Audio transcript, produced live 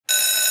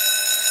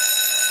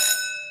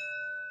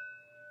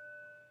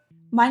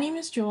My name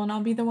is Jewel and I'll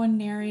be the one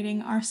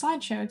narrating our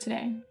slideshow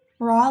today.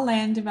 Raw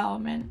land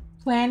development,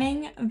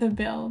 planning the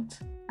build,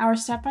 our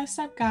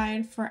step-by-step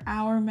guide for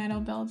our metal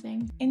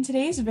building. In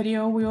today's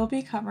video, we will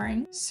be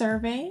covering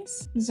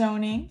surveys,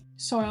 zoning,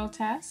 soil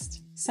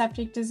test,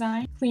 septic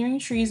design, clearing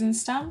trees and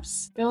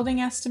stumps, building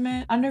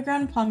estimate,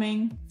 underground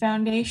plumbing,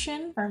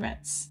 foundation,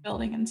 permits,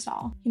 building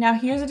install. Now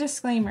here's a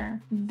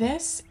disclaimer.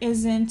 This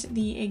isn't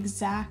the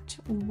exact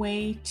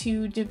way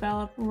to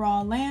develop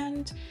raw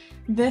land.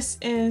 This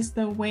is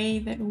the way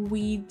that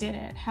we did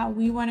it, how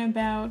we went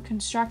about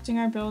constructing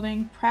our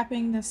building,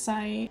 prepping the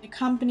site, the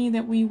company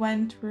that we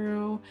went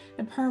through,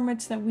 the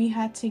permits that we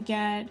had to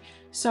get.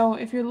 So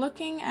if you're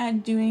looking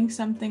at doing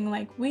something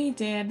like we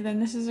did, then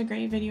this is a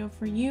great video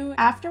for you.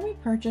 After we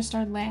purchased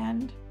our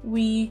land,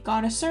 we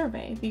got a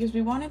survey because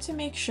we wanted to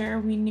make sure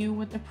we knew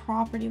what the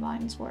property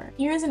lines were.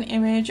 Here's an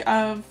image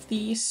of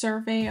the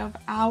survey of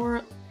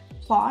our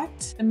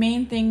plot. The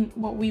main thing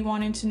what we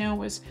wanted to know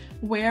was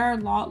where our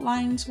lot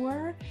lines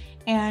were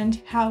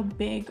and how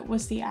big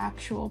was the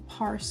actual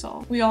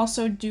parcel. We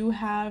also do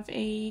have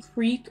a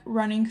creek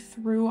running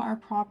through our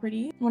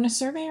property. When a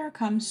surveyor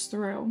comes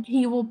through,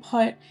 he will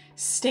put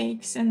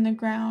stakes in the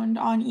ground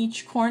on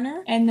each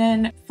corner, and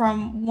then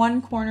from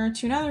one corner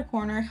to another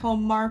corner, he'll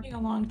mark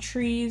along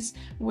trees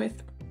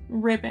with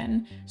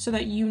ribbon so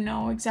that you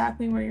know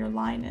exactly where your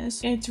line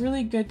is. It's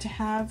really good to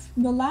have.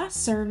 The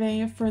last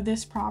survey for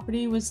this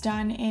property was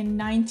done in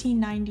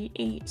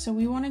 1998, so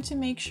we wanted to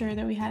make sure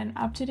that we had an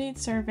up-to-date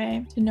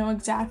survey to know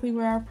exactly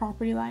where our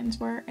property lines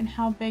were and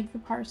how big the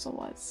parcel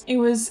was. It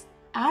was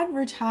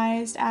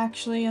advertised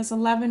actually as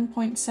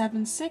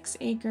 11.76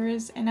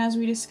 acres, and as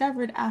we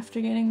discovered after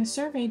getting the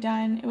survey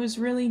done, it was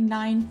really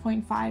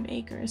 9.5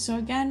 acres. So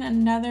again,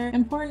 another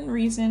important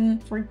reason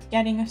for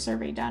getting a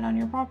survey done on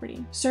your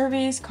property.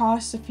 Surveys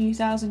cost a few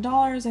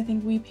 $1,000s. I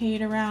think we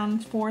paid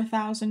around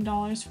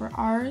 $4,000 for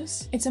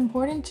ours. It's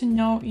important to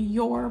know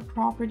your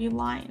property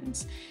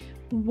lines.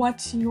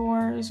 What's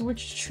yours?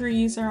 Which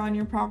trees are on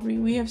your property?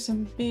 We have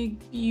some big,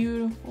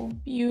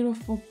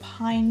 beautiful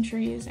pine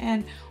trees,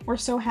 and we're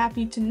so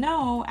happy to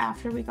know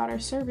after we got our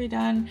survey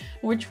done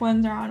which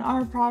ones are on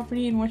our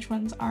property and which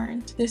ones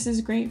aren't. This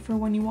is great for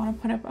when you want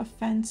to put up a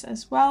fence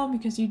as well,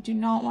 because you do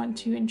not want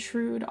to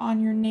intrude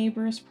on your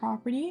neighbor's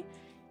property.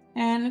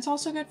 And it's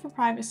also good for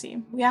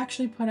privacy. We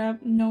actually put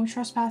up no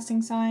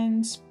trespassing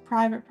signs,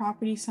 private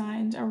property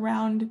signs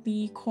around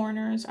the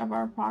corners of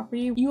our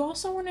property. You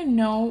also want to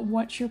know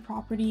what your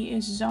property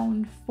is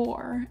zoned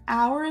for.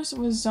 Ours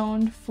was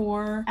zoned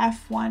for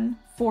F1,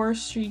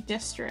 Forestry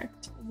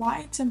District.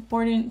 Why it's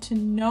important to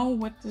know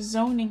what the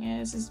zoning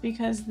is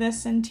because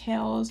this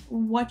entails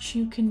what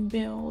you can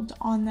build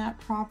on that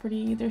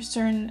property. There's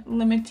certain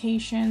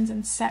limitations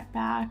and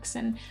setbacks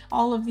and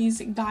all of these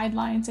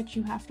guidelines that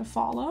you have to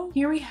follow.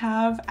 Here we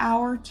have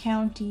our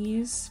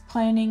county's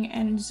planning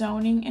and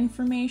zoning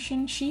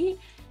information sheet,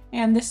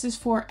 and this is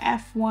for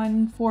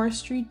F1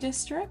 Forestry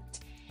District.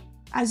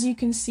 As you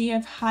can see,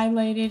 I've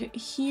highlighted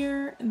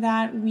here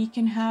that we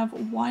can have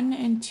 1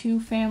 and 2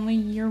 family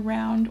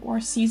year-round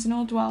or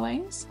seasonal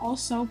dwellings,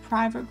 also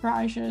private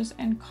garages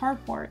and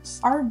carports.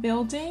 Our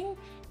building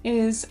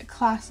is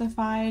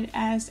classified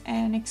as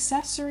an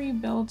accessory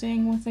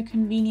building with a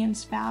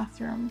convenience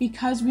bathroom.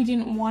 Because we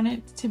didn't want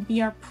it to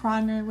be our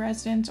primary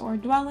residence or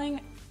dwelling,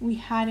 we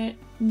had it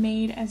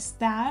made as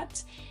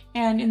that.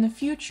 And in the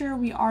future,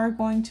 we are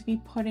going to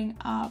be putting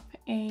up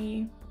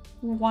a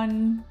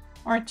 1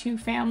 or 2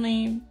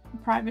 family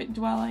private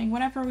dwelling,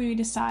 whatever we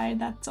decide.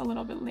 That's a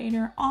little bit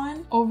later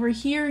on. Over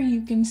here,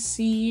 you can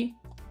see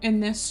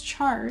in this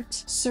chart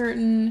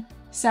certain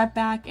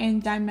setback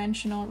and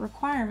dimensional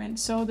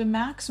requirements. So the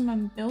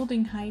maximum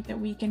building height that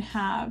we can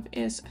have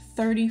is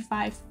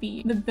 35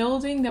 feet. The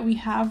building that we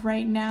have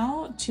right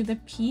now to the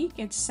peak,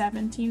 it's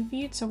 17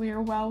 feet. So we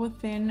are well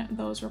within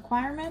those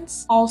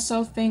requirements.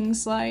 Also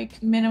things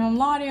like minimum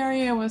lot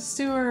area with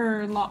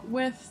sewer, lot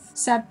width,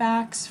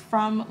 setbacks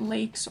from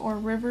lakes or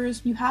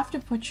rivers. You have to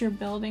put your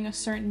building a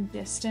certain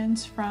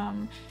distance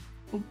from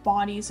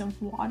bodies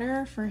of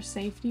water for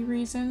safety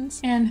reasons,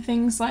 and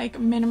things like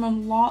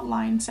minimum lot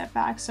line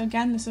setbacks. So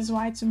again, this is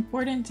why it's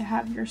important to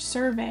have your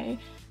survey,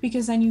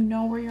 because then you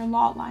know where your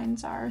lot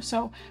lines are.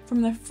 So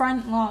from the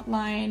front lot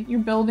line, your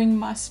building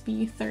must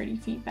be 30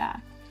 feet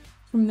back.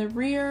 From the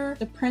rear,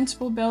 the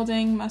principal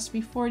building must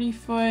be 40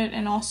 foot,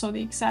 and also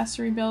the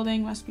accessory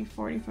building must be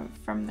 40 foot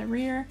from the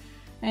rear.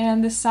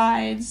 And the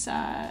sides,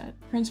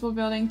 principal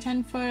building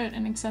 10 foot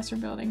and accessory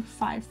building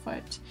 5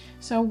 foot.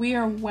 So we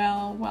are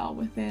well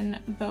within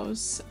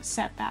those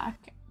setback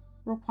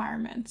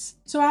requirements.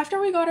 So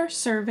after we got our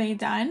survey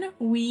done,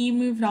 we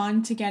moved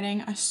on to getting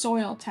a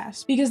soil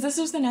test, because this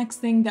was the next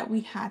thing that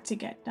we had to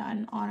get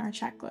done on our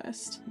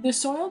checklist. The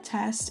soil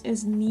test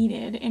is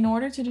needed in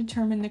order to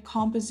determine the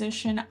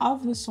composition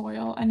of the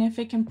soil and if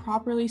it can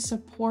properly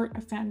support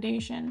a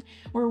foundation.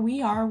 Where we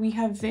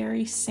have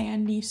very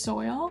sandy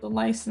soil. The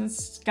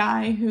licensed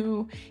guy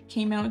who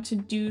came out to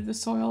do the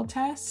soil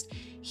test,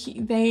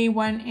 They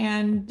went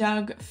and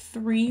dug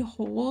 3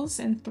 holes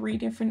in 3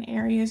 different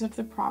areas of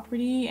the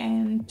property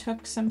and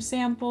took some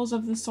samples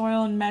of the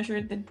soil and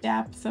measured the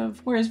depth of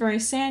where it's very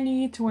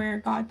sandy to where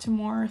it got to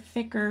more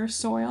thicker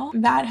soil.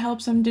 That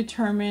helps them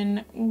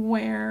determine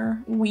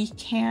where we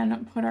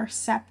can put our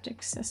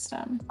septic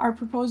system. Our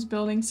proposed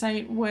building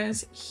site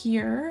was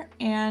here,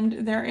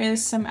 and there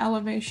is some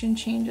elevation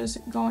changes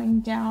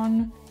going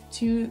down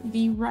to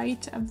the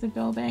right of the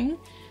building.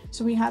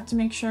 So we had to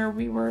make sure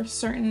we were a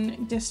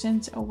certain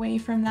distance away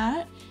from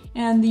that.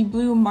 And the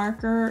blue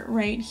marker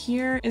right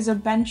here is a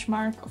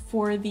benchmark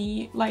for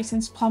the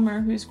licensed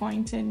plumber who's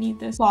going to need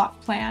this plot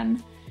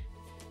plan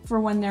for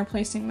when they're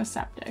placing the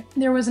septic.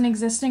 There was an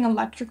existing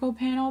electrical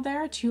panel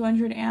there,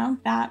 200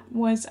 amp. That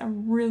was a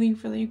really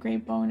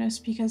great bonus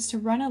because to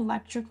run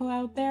electrical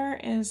out there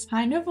is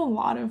kind of a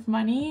lot of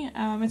money.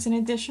 It's an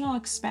additional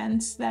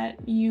expense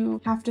that you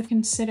have to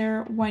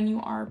consider when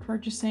you are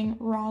purchasing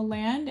raw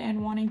land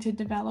and wanting to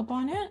develop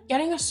on it.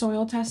 Getting a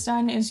soil test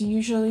done is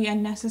usually a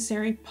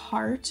necessary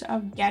part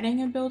of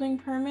getting a building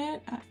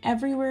permit.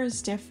 Everywhere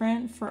is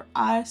different. For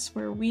us,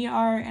 where we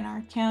are in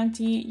our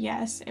county,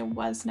 yes, it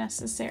was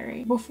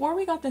necessary. Before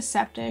we got the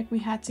septic, we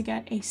had to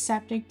get a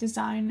septic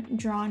design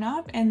drawn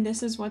up, and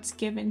this is what's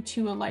given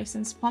to a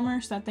licensed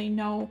plumber so that they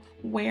know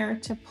where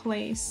to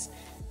place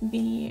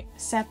the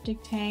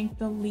septic tank,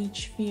 the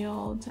leach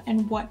field,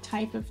 and what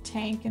type of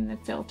tank and the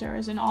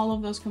filters and all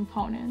of those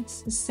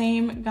components. The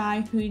same guy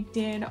who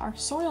did our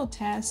soil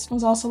test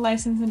was also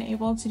licensed and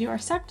able to do our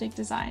septic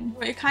design.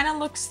 It kind of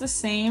looks the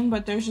same,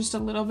 but there's just a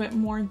little bit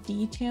more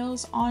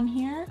details on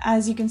here.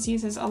 As you can see,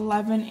 it says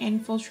 11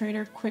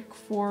 infiltrator quick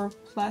 4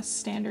 plus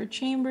standard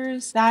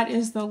chambers. That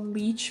is the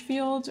leach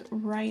field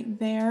right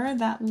there,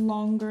 that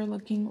longer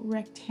looking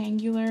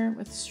rectangular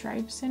with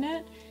stripes in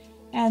it.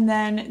 And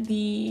then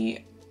the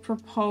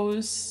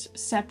proposed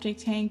septic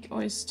tank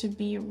was to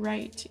be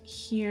right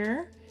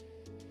here,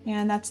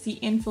 and that's the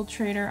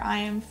infiltrator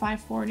IM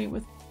 540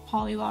 with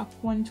Polylock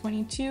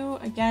 122.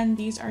 Again,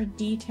 these are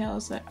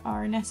details that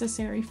are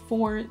necessary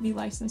for the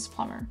licensed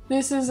plumber.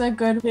 This is a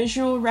good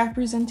visual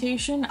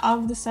representation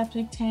of the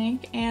septic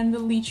tank and the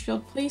leach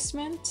field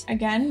placement,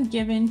 again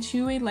given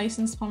to a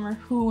licensed plumber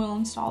who will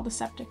install the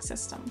septic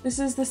system. This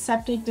is the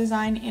septic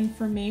design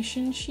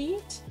information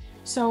sheet.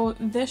 So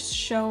this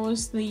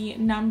shows the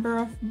number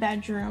of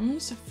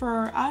bedrooms.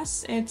 For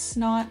us, it's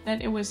not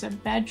that it was a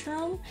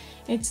bedroom,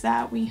 it's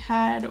that we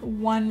had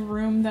one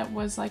room that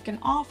was like an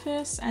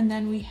office, and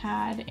then we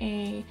had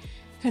a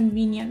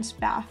convenience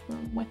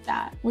bathroom with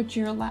that, which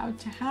you're allowed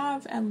to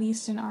have, at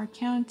least in our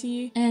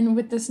county. And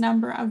with this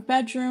number of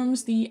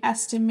bedrooms, the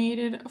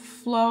estimated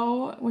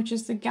flow, which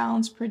is the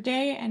gallons per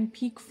day, and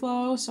peak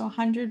flow, so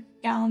 100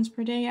 gallons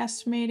per day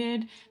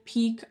estimated,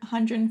 peak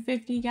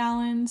 150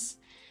 gallons.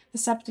 The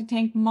septic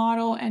tank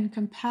model and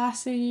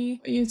capacity.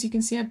 As you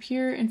can see up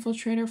here,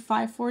 infiltrator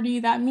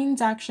 540, that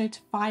means actually it's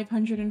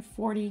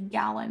 540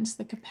 gallons,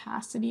 the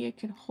capacity it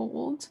could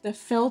hold. The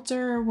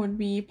filter would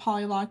be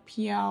Polylock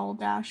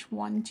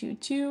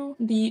PL-122.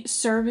 The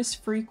service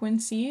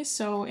frequency,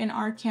 so in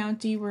our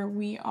county where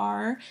we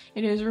are,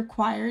 it is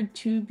required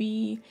to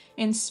be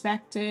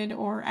inspected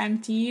or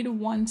emptied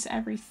once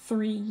every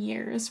 3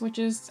 years, which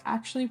is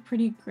actually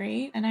pretty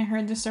great. And I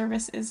heard the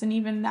service isn't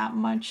even that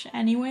much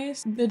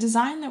anyways. The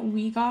design that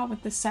we got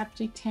with the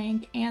septic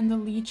tank and the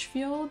leach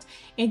field,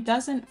 it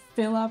doesn't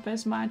fill up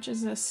as much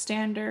as a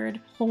standard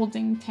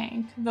holding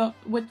tank.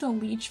 With the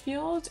leach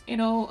field,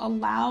 it'll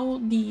allow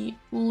the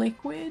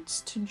liquids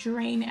to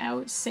drain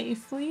out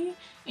safely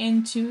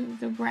into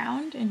the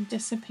ground and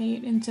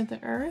dissipate into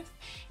the earth,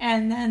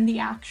 and then the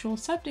actual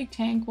septic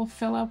tank will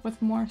fill up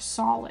with more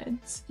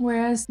solids.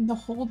 Whereas the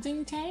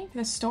holding tank,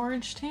 the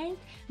storage tank,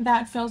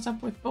 that fills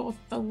up with both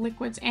the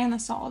liquids and the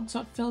solids,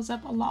 so it fills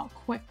up a lot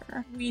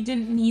quicker. We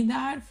didn't need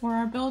that for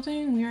our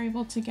building. We were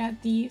able to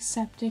get the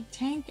septic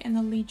tank and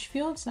the leach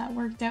field, so that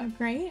worked out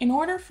great. In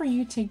order for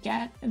you to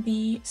get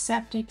the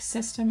septic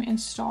system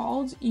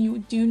installed, you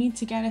do need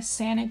to get a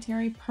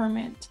sanitary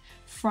permit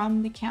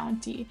from the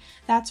county.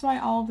 That's why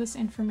all of this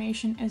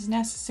information is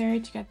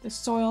necessary to get the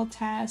soil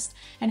test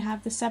and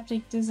have the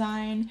septic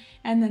design,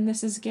 and then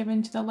this is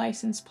given to the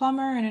licensed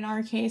plumber, and in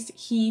our case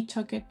he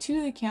took it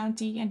to the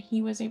county and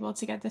he was able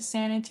to get the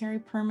sanitary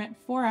permit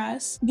for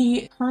us.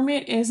 The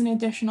permit is an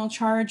additional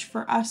charge.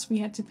 For us, we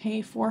had to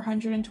pay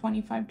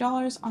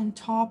 $425 on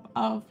top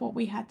of what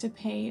we had to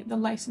pay the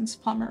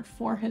licensed plumber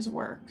for his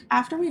work.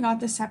 After we got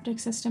the septic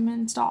system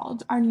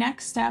installed, our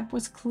next step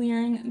was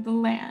clearing the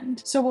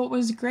land. So what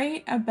was great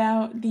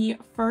about the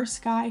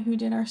first guy who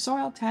did our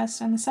soil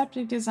test and the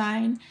septic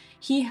design,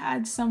 he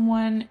had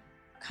someone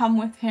come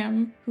with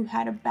him who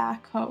had a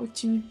backhoe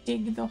to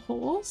dig the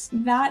holes.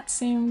 That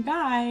same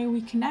guy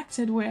we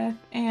connected with,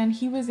 and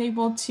he was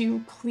able to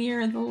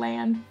clear the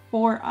land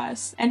for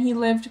us, and he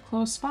lived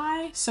close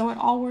by, so it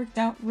all worked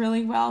out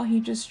really well. He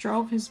just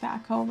drove his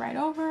backhoe right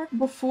over.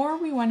 Before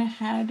we went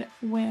ahead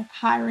with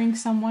hiring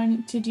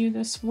someone to do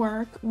this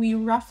work, we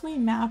roughly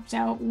mapped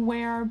out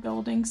where our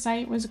building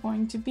site was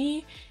going to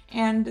be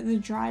and the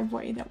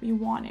driveway that we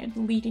wanted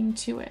leading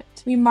to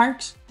it. We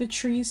marked the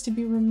trees to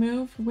be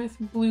removed with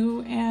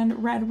blue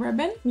and red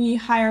ribbon. We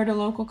hired a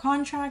local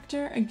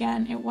contractor.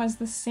 Again, it was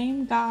the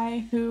same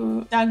guy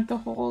who dug the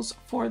holes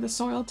for the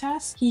soil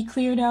test. He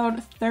cleared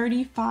out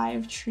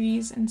 35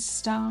 trees and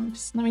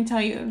stumps. Let me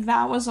tell you,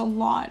 that was a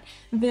lot.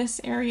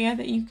 This area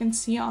that you can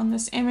see on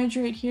this image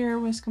right here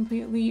was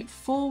completely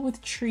full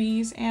with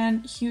trees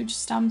and huge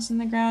stumps in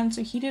the ground.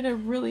 So he did a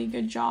really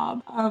good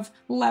job of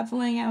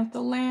leveling out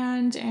the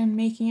land and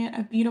making it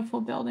a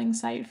beautiful building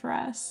site for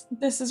us.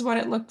 This is what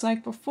it looked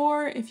like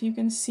before. If you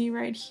can see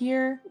right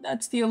here,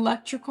 that's the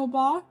electrical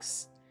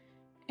box.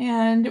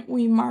 And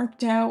we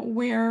marked out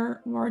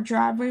where our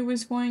driveway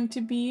was going to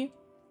be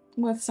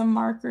with some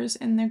markers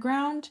in the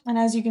ground. And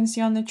as you can see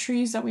on the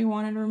trees that we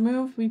wanted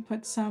removed, we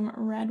put some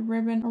red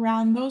ribbon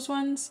around those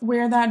ones.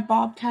 Where that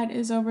bobcat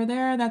is over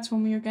there, that's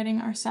when we were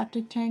getting our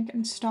septic tank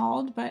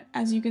installed. But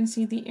as you can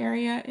see, the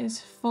area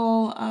is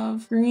full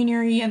of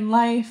greenery and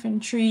life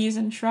and trees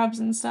and shrubs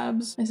and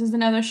stubs. This is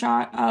another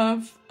shot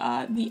of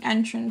the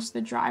entrance, the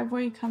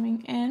driveway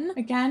coming in.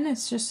 Again,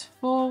 it's just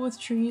full with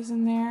trees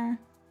in there.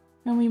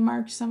 And we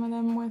marked some of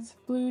them with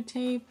blue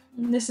tape.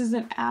 This is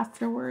it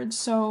afterwards,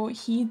 so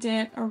he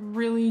did a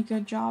really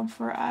good job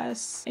for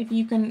us. If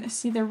you can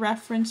see the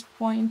reference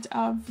point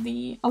of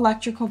the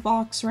electrical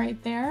box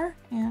right there,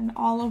 and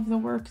all of the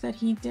work that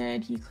he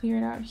did, he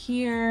cleared out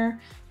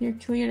here, he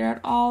cleared out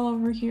all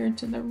over here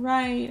to the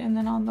right, and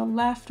then on the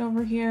left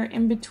over here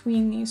in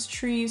between these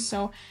trees.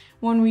 So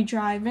when we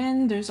drive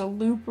in, there's a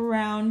loop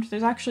around.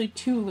 There's actually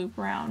 2 loop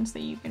arounds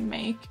that you can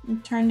make.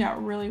 It turned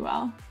out really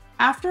well.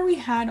 After we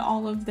had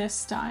all of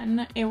this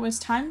done, it was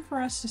time for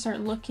us to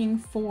start looking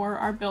for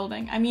our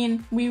building. I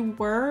mean, we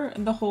were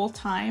the whole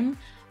time,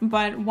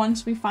 but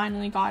once we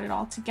finally got it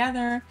all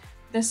together,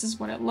 this is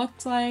what it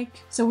looked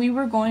like. So we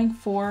were going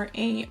for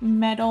a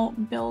metal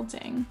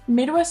building.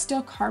 Midwest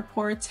Steel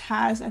Carports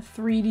has a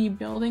 3D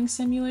building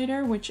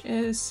simulator, which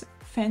is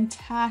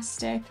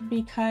fantastic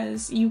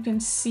because you can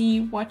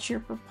see what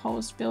your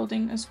proposed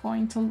building is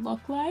going to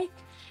look like.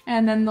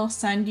 And then they'll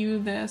send you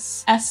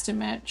this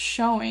estimate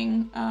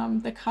showing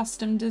the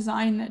custom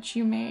design that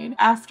you made.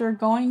 After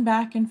going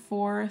back and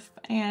forth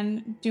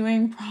and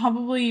doing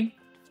probably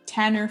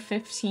 10 or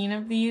 15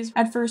 of these,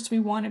 at first we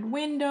wanted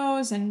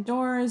windows and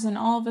doors and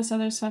all of this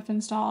other stuff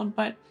installed,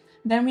 but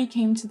then we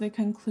came to the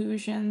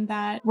conclusion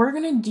that we're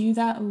gonna do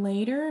that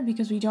later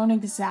because we don't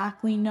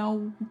exactly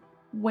know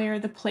where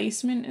the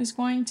placement is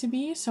going to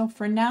be. So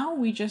for now,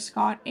 we just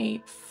got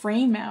a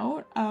frame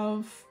out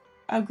of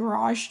a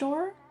garage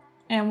door.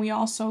 And we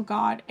also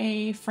got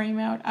a frame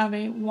out of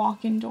a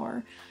walk-in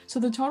door. So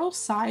the total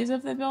size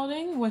of the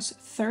building was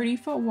 30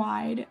 foot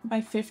wide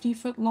by 50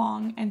 foot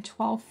long and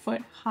 12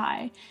 foot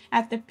high.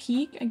 At the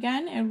peak,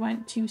 again, it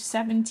went to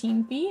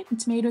 17 feet.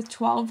 It's made with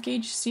 12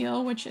 gauge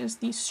steel, which is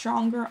the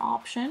stronger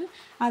option,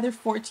 either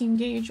 14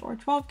 gauge or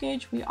 12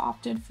 gauge. We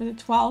opted for the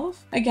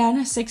 12. Again,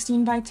 a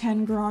 16 by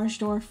 10 garage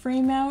door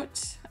frame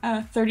out.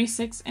 A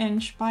 36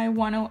 inch by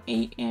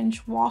 108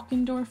 inch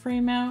walk-in door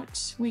frame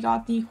out. We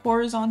got the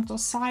horizontal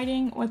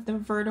siding with the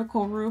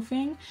vertical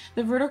roofing.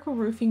 The vertical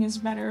roofing is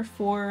better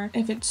for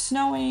if it's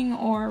snowing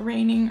or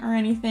raining or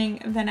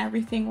anything, then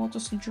everything will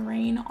just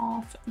drain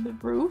off the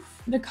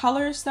roof. The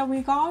colors that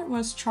we got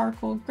was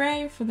charcoal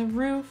gray for the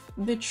roof,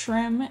 the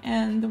trim,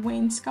 and the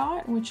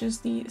wainscot, which is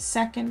the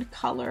second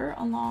color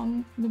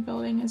along the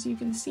building, as you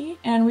can see.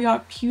 And we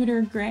got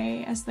pewter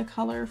gray as the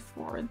color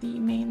for the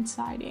main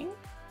siding.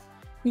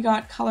 We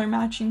got color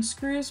matching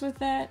screws with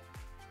it,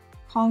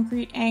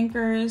 concrete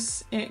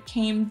anchors. It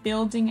came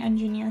building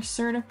engineer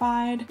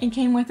certified. It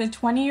came with a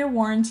 20-year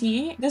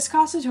warranty. This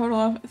cost a total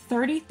of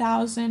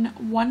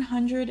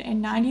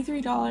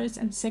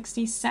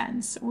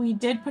 $30,193.60. We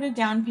did put a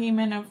down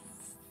payment of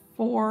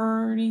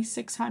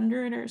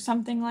 $4,600 or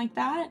something like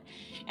that,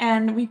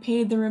 and we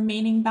paid the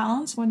remaining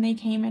balance when they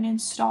came and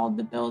installed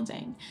the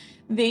building.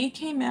 They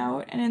came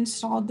out and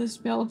installed this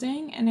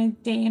building in a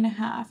day and a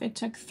half. It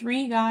took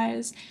 3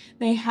 guys.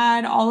 They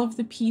had all of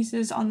the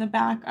pieces on the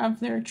back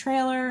of their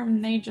trailer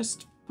and they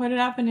just put it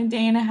up in a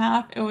day and a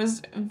half. It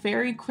was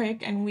very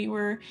quick and we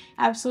were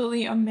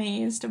absolutely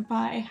amazed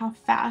by how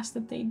fast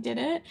that they did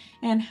it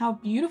and how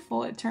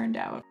beautiful it turned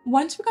out.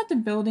 Once we got the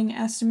building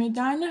estimate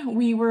done,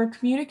 we were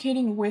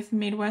communicating with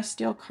Midwest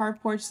Steel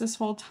Carports this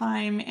whole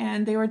time,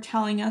 and they were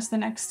telling us the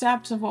next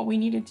steps of what we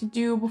needed to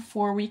do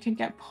before we could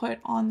get put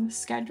on the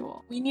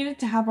schedule. We needed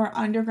to have our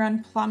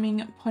underground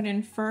plumbing put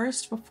in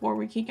first before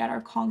we could get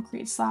our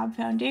concrete slab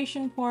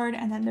foundation poured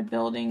and then the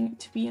building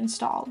to be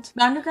installed.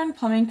 The underground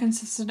plumbing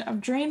consisted of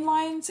drain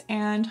lines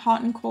and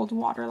hot and cold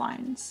water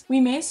lines.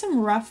 We made some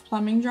rough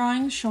plumbing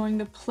drawings showing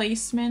the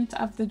placement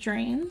of the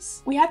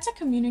drains. We had to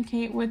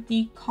communicate with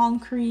the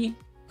concrete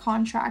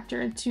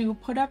contractor to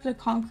put up the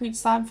concrete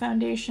slab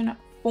foundation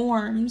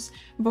forms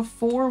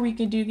before we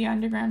could do the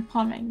underground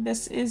plumbing.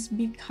 This is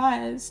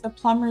because the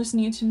plumbers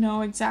need to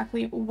know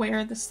exactly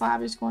where the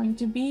slab is going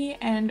to be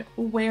and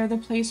where the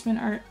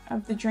placement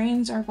of the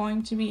drains are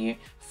going to be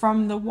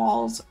from the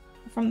walls,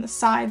 from the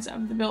sides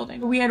of the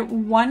building. We had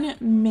one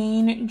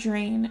main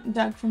drain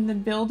dug from the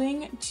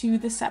building to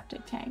the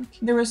septic tank.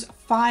 There was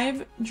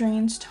 5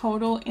 drains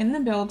total in the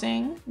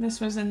building.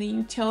 This was in the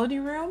utility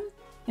room,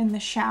 in the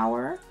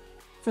shower,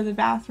 for the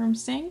bathroom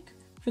sink,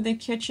 for the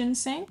kitchen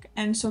sink,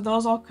 and so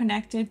those all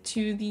connected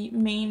to the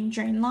main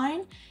drain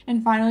line.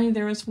 And finally,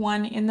 there was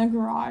one in the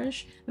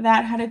garage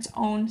that had its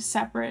own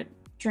separate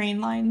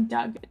drain line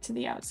dug to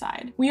the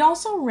outside. We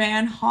also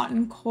ran hot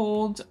and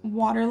cold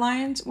water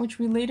lines, which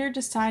we later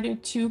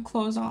decided to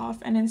close off,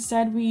 and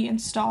instead we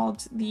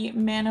installed the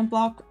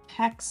ManaBlock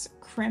PEX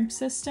crimp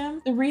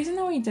system. The reason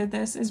that we did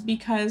this is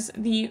because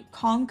the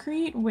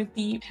concrete with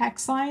the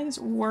PEX lines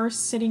were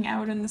sitting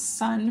out in the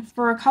sun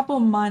for a couple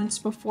months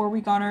before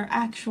we got our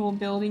actual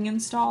building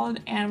installed,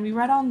 and we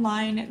read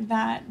online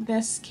that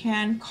this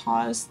can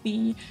cause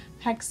the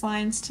PEX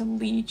lines to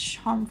leach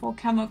harmful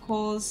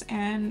chemicals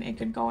and it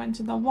could go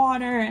into the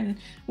water, and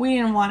we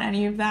didn't want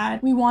any of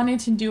that. We wanted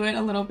to do it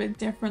a little bit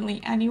differently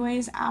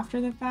anyways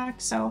after the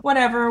fact, so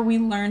whatever we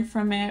learned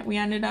from it, we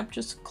ended up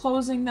just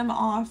closing them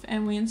off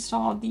and we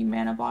installed the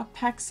ManaBlock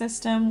PEX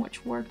system,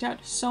 which worked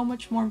out so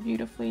much more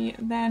beautifully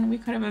than we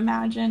could have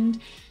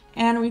imagined.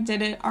 And we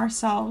did it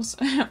ourselves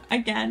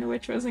again,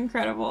 which was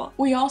incredible.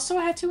 We also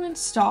had to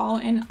install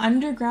an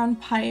underground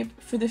pipe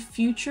for the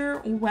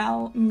future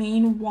well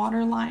main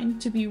water line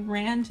to be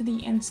ran to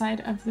the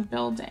inside of the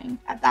building.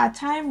 At that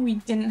time, we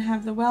didn't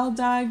have the well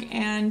dug,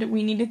 and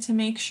we needed to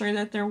make sure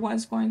that there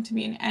was going to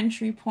be an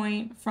entry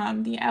point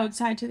from the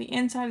outside to the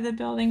inside of the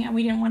building, and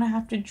we didn't want to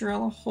have to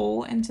drill a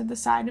hole into the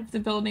side of the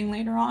building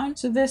later on.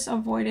 So this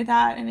avoided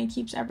that, and it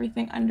keeps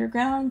everything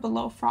underground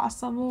below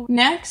frost level.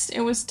 Next,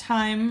 it was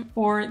time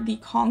for the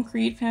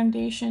concrete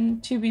foundation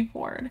to be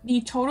poured.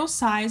 The total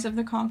size of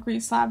the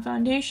concrete slab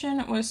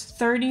foundation was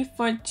 30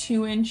 foot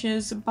 2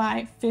 inches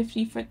by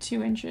 50 foot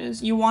 2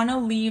 inches. You want to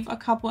leave a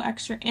couple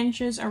extra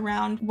inches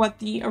around what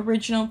the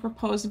original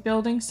proposed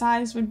building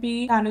size would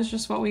be. That is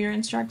just what we were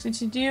instructed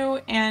to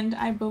do, and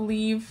I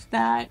believe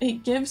that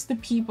it gives the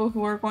people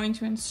who are going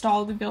to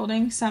install the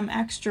building some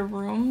extra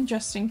room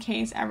just in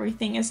case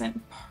everything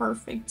isn't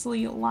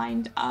perfectly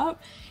lined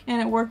up,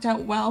 and it worked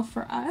out well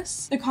for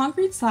us. The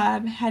concrete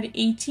slab had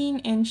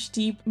 18-inch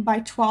deep by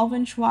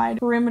 12-inch wide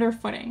perimeter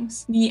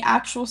footings. The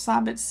actual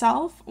slab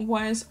itself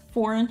was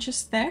 4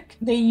 inches thick.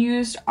 They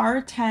used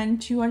R10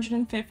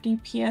 250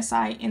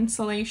 PSI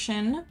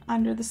insulation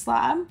under the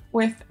slab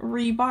with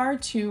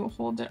rebar to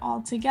hold it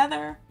all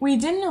together. We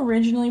didn't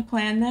originally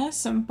plan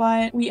this,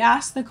 but we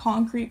asked the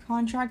concrete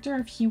contractor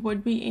if he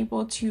would be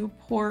able to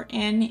pour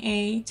in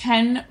a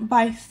 10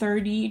 by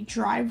 30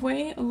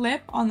 driveway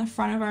lip on the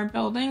front of our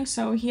building.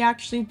 So he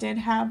actually did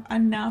have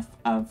enough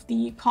of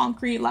the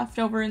concrete left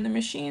over in the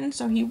machine,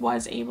 so he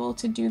was able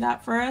to do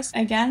that for us.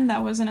 Again,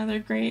 that was another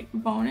great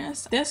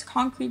bonus. This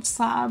concrete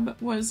slab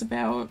was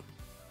about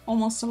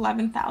almost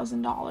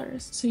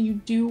 $11,000, so you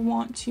do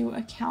want to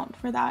account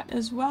for that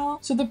as well.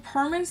 So the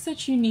permits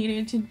that you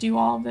needed to do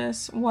all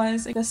this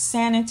was the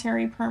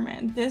sanitary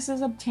permit. This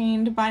is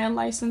obtained by a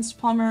licensed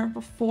plumber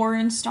before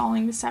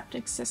installing the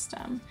septic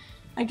system.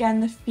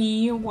 Again, the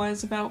fee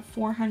was about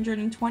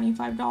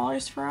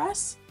 $425 for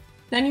us.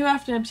 Then you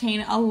have to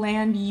obtain a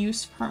land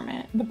use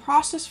permit. The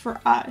process for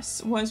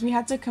us was we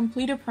had to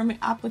complete a permit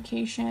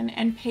application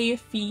and pay a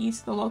fee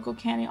to the local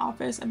county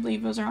office. I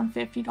believe it was around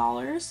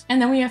 $50.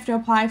 And then we have to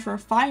apply for a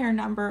fire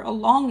number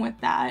along with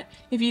that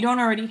if you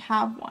don't already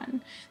have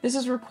one. This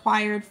is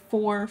required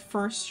for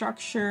first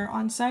structure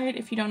on site.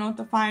 If you don't know what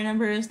the fire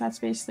number is, that's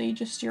basically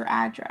just your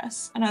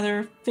address.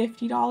 Another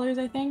 $50,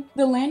 I think.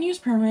 The land use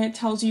permit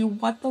tells you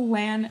what the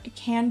land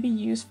can be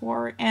used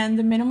for and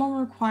the minimum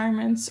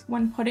requirements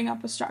when putting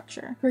up a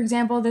structure. For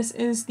example, this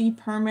is the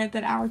permit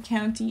that our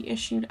county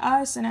issued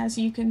us, and as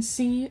you can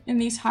see in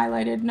these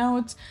highlighted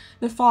notes,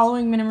 the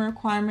following minimum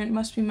requirement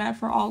must be met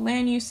for all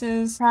land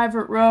uses.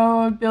 Private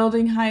road,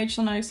 building height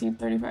shall not exceed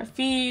 35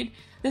 feet.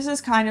 This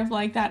is kind of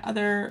like that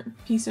other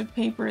piece of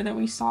paper that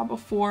we saw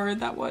before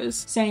that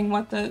was saying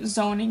what the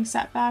zoning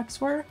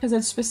setbacks were, because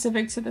it's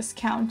specific to this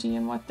county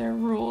and what their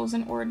rules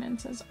and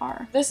ordinances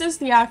are. This is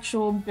the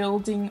actual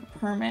building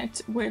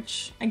permit,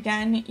 which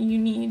again, you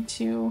need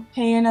to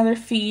pay another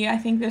fee. I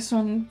think this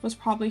one was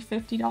probably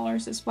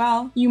 $50 as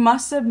well. You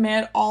must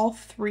submit all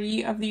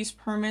 3 of these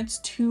permits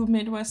to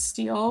Midwest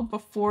Steel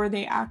before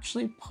they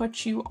actually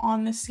put you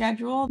on the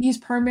schedule. These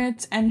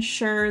permits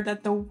ensure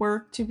that the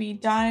work to be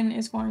done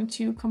is going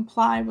to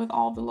comply with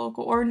all the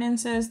local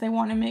ordinances. They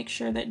want to make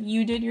sure that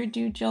you did your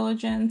due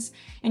diligence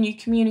and you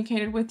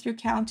communicated with your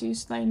county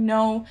so they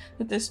know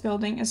that this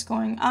building is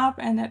going up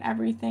and that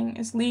everything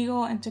is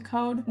legal and to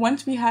code.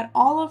 Once we had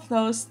all of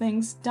those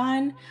things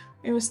done,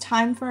 it was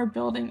time for a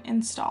building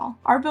install.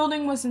 Our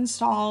building was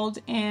installed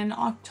in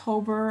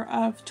October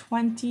of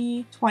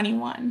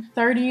 2021,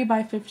 30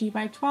 by 50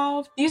 by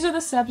 12. These are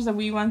the steps that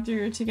we went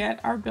through to get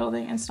our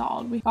building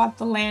installed. We got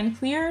the land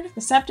cleared,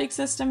 the septic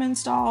system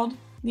installed,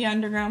 the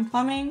underground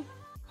plumbing,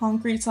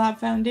 concrete slab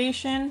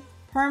foundation,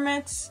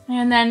 permits,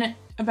 and then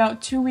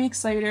about 2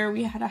 weeks later,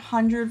 we had a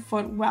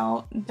 100-foot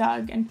well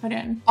dug and put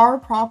in. Our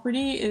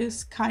property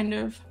is kind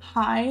of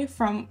high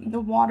from the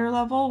water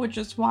level, which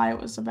is why it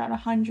was about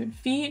 100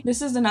 feet.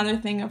 This is another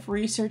thing of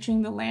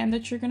researching the land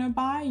that you're gonna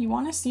buy. You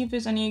wanna see if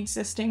there's any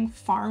existing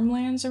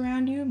farmlands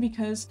around you,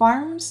 because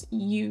farms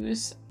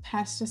use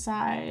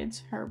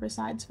pesticides,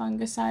 herbicides,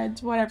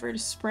 fungicides, whatever to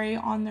spray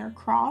on their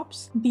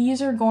crops.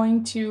 These are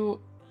going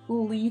to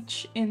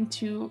leach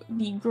into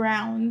the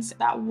grounds.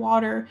 That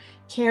water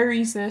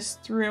carries this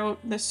throughout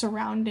the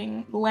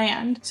surrounding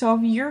land. So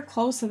if you're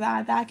close to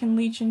that, that can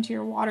leach into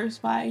your water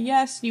supply.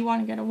 Yes, you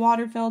want to get a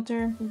water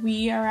filter.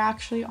 We are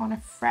actually on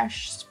a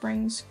fresh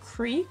springs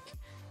creek.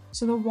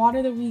 So the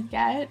water that we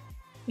get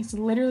is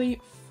literally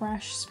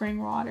fresh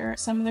spring water.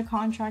 Some of the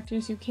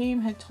contractors who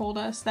came had told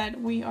us that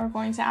we are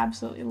going to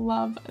absolutely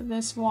love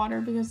this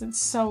water because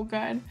it's so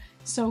good,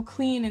 so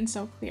clean and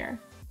so clear.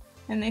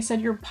 And they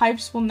said your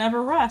pipes will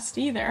never rust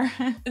either.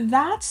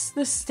 That's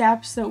the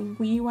steps that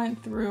we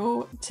went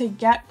through to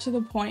get to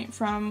the point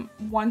from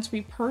once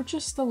we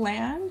purchased the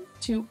land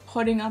to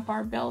putting up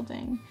our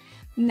building.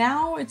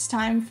 Now it's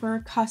time for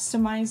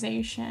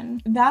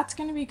customization. That's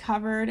going to be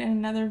covered in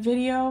another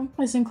video.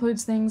 This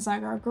includes things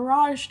like our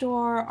garage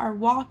door, our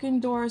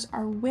walk-in doors,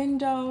 our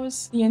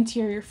windows, the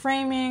interior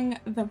framing,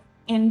 the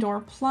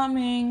indoor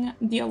plumbing,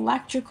 the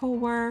electrical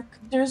work.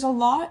 There's a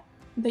lot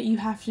that you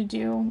have to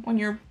do when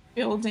you're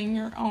building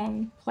your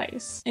own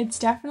place. It's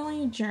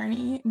definitely a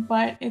journey,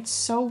 but it's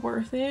so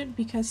worth it,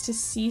 because to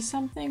see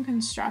something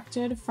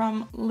constructed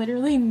from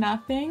literally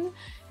nothing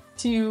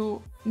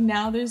to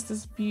now there's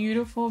this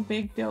beautiful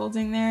big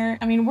building there.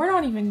 I mean, we're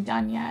not even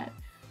done yet,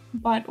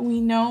 but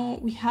we know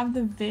we have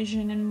the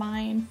vision in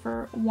mind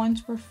for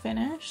once we're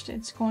finished,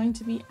 it's going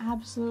to be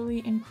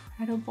absolutely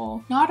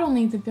incredible. Not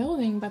only the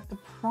building, but the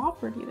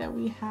property that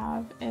we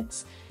have.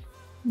 It's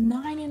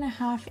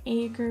 9.5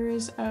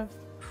 acres of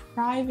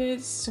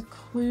private,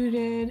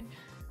 secluded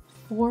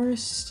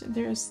forest.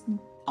 There's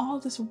all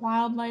this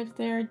wildlife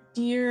there,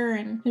 deer,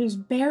 and there's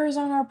bears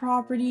on our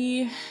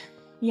property.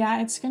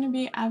 Yeah, it's gonna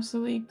be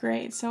absolutely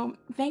great. So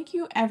thank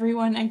you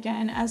everyone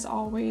again, as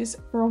always,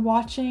 for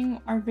watching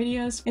our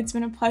videos. It's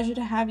been a pleasure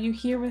to have you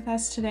here with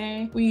us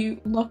today. We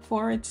look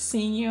forward to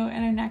seeing you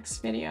in our next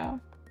video.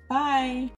 Bye!